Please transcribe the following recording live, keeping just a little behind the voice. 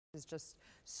Is just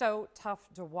so tough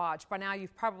to watch. By now,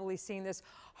 you've probably seen this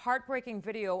heartbreaking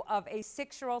video of a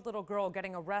 6-year-old little girl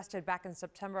getting arrested back in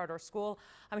September at her school.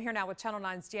 I'm here now with Channel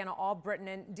 9's Deanna Albritton.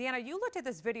 And Deanna, you looked at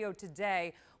this video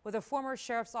today with a former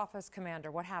sheriff's office commander.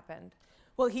 What happened?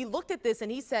 Well, he looked at this and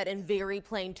he said in very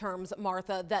plain terms,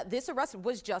 Martha, that this arrest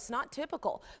was just not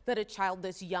typical, that a child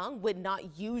this young would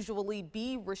not usually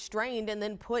be restrained and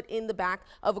then put in the back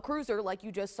of a cruiser like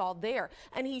you just saw there.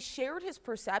 And he shared his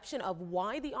perception of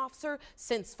why the officer,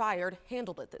 since fired,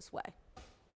 handled it this way.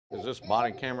 Is this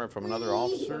body camera from another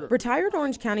officer? Retired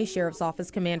Orange County Sheriff's Office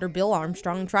Commander Bill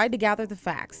Armstrong tried to gather the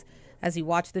facts as he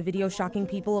watched the video shocking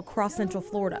people across Central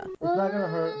Florida. It's not gonna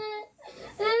hurt.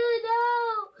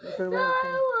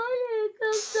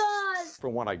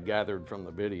 From what I gathered from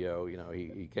the video, you know,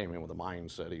 he came in with a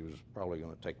mindset he was probably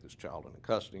going to take this child into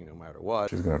custody no matter what.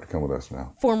 She's going to have to come with us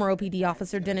now. Former OPD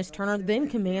officer Dennis Turner then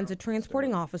commands a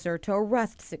transporting officer to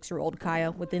arrest 6-year-old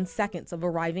Kaya within seconds of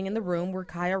arriving in the room where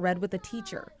Kaya read with a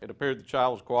teacher. It appeared the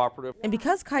child was cooperative. And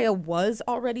because Kaya was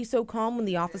already so calm when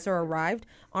the officer arrived,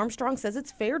 Armstrong says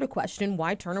it's fair to question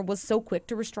why Turner was so quick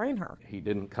to restrain her. He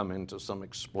didn't come into some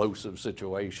explosive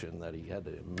situation that he had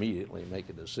to immediately make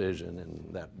a decision,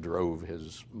 and that drove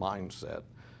his mindset.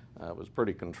 It was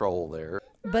pretty controlled there.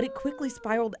 But it quickly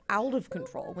spiraled out of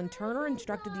control when Turner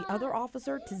instructed the other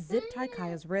officer to zip tie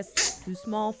Kaya's wrists, too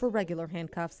small for regular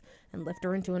handcuffs, and lift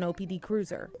her into an OPD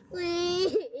cruiser.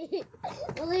 Please.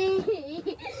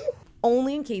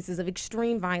 Only in cases of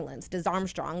extreme violence does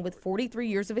Armstrong, with 43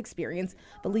 years of experience,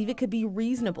 believe it could be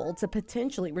reasonable to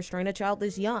potentially restrain a child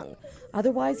this young.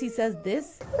 Otherwise, he says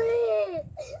this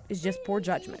is just poor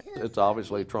judgment. It's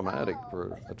obviously traumatic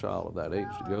for a child of that age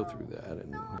to go through that,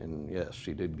 and yes,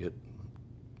 she did get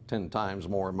 10 times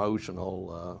more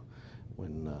emotional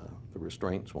when the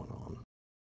restraints went on.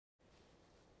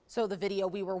 So the video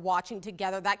we were watching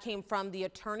together, that came from the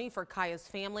attorney for Kaya's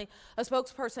family. A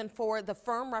spokesperson for the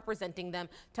firm representing them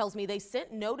tells me they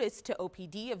sent notice to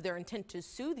OPD of their intent to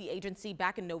sue the agency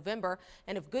back in November.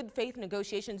 And if good faith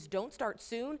negotiations don't start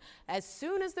soon as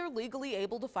they're legally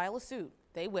able to file a suit,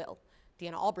 they will.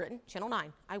 Deanna Albritton, Channel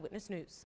 9 Eyewitness News.